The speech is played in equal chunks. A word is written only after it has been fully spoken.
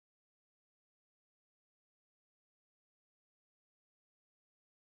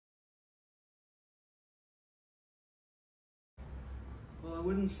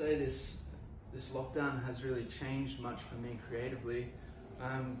wouldn't say this lockdown has really changed much for me creatively.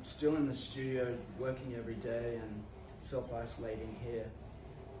 I'm still in the studio working every day and self-isolating here.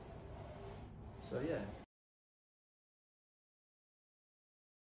 So yeah.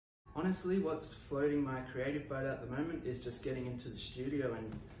 Honestly, what's floating my creative boat at the moment is just getting into the studio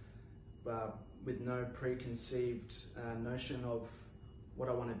and with no preconceived notion of what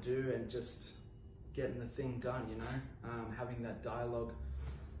I want to do and just getting the thing done, you know? Having that dialogue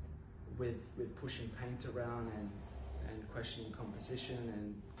with pushing paint around and questioning composition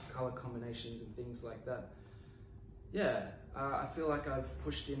and color combinations and things like that. Yeah, I feel like I've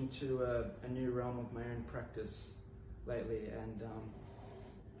pushed into a new realm of my own practice lately, and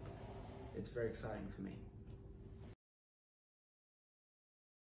it's very exciting for me.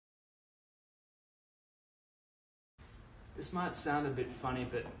 This might sound a bit funny,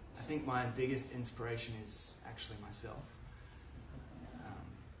 but I think my biggest inspiration is actually myself.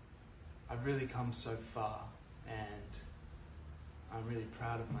 I've really come so far, and I'm really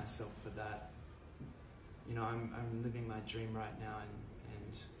proud of myself for that. You know, I'm living my dream right now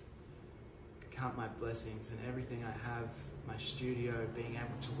and count my blessings and everything I have, my studio, being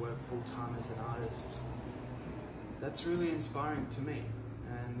able to work full-time as an artist. That's really inspiring to me.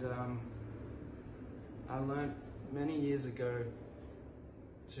 And I learned many years ago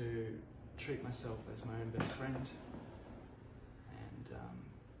to treat myself as my own best friend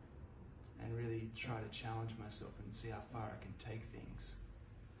and really try to challenge myself and see how far I can take things.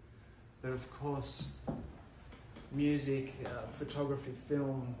 But of course, music, photography,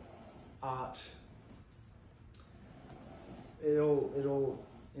 film, art, it all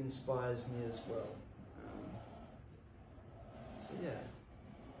inspires me as well. So yeah.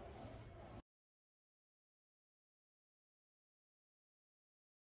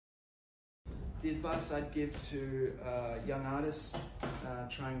 The advice I'd give to young artists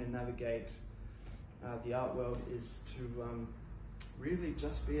trying to navigate the art world is to really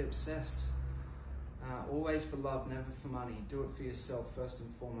just be obsessed. Always for love, never for money. Do it for yourself first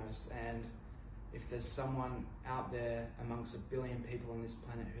and foremost. And if there's someone out there amongst a billion people on this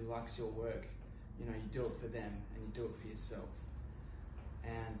planet who likes your work, you know, you do it for them and you do it for yourself.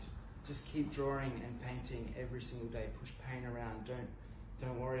 And just keep drawing and painting every single day. Push paint around.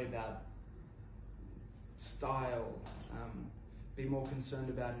 Don't worry about style. Be more concerned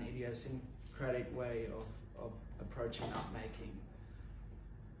about an idiosyncratic way of approaching art making.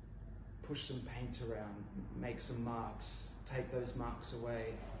 Push some paint around, make some marks, take those marks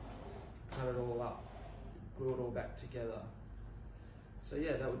away, cut it all up, glue it all back together. So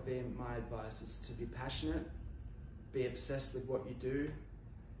yeah, that would be my advice, is to be passionate, be obsessed with what you do,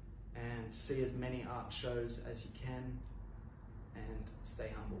 and see as many art shows as you can, and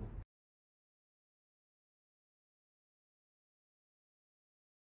stay humble.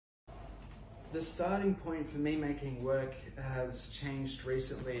 The starting point for me making work has changed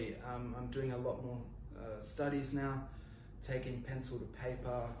recently. I'm doing a lot more studies now, taking pencil to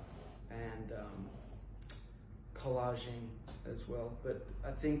paper and collaging as well. But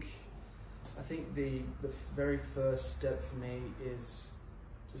I think the very first step for me is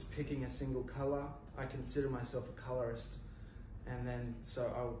just picking a single color. I consider myself a colorist, and then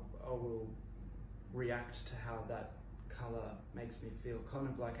so I will react to how that color makes me feel, kind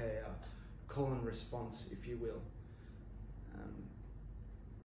of like a call and response, if you will.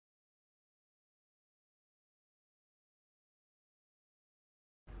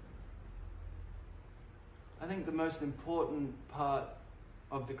 I think the most important part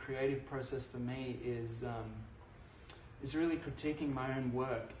of the creative process for me is really critiquing my own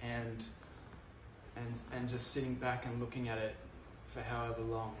work and just sitting back and looking at it for however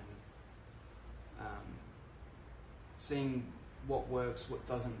long and seeing what works, what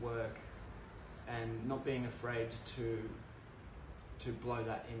doesn't work, and not being afraid to blow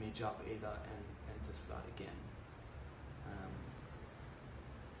that image up either and to start again.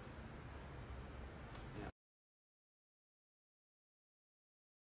 Yeah.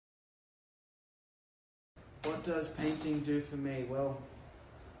 What does painting do for me? Well,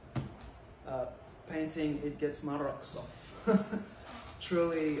 painting, it gets my rocks off.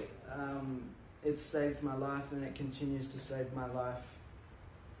 Truly, it's saved my life and it continues to save my life.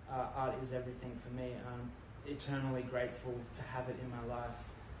 Art is everything for me. I'm eternally grateful to have it in my life,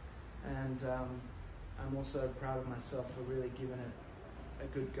 and I'm also proud of myself for really giving it a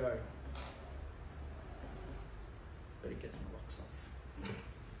good go. But it gets my rocks off.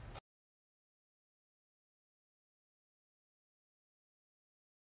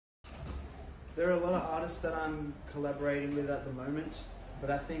 There are a lot of artists that I'm collaborating with at the moment, but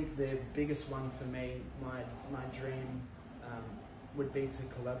I think the biggest one for me, my dream would be to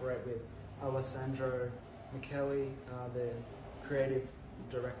collaborate with Alessandro Michele, the creative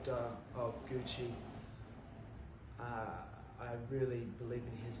director of Gucci. I really believe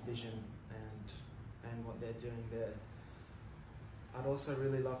in his vision and what they're doing there. I'd also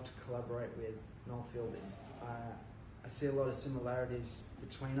really love to collaborate with Noel Fielding. I see a lot of similarities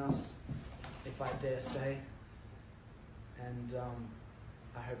between us, if I dare say, and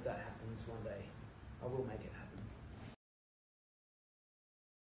I hope that happens one day. I will make it happen.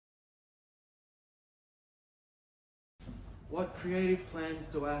 What creative plans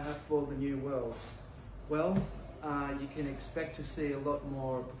do I have for the new world? Well, you can expect to see a lot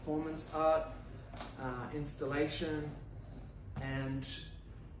more performance art, installation, and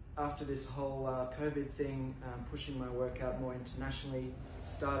after this whole COVID thing, pushing my work out more internationally,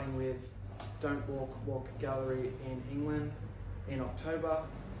 starting with Don't Walk, Walk Gallery in England in October.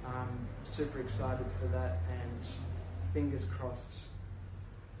 I'm super excited for that, and fingers crossed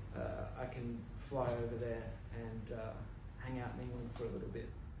I can fly over there and hang out in England for a little bit.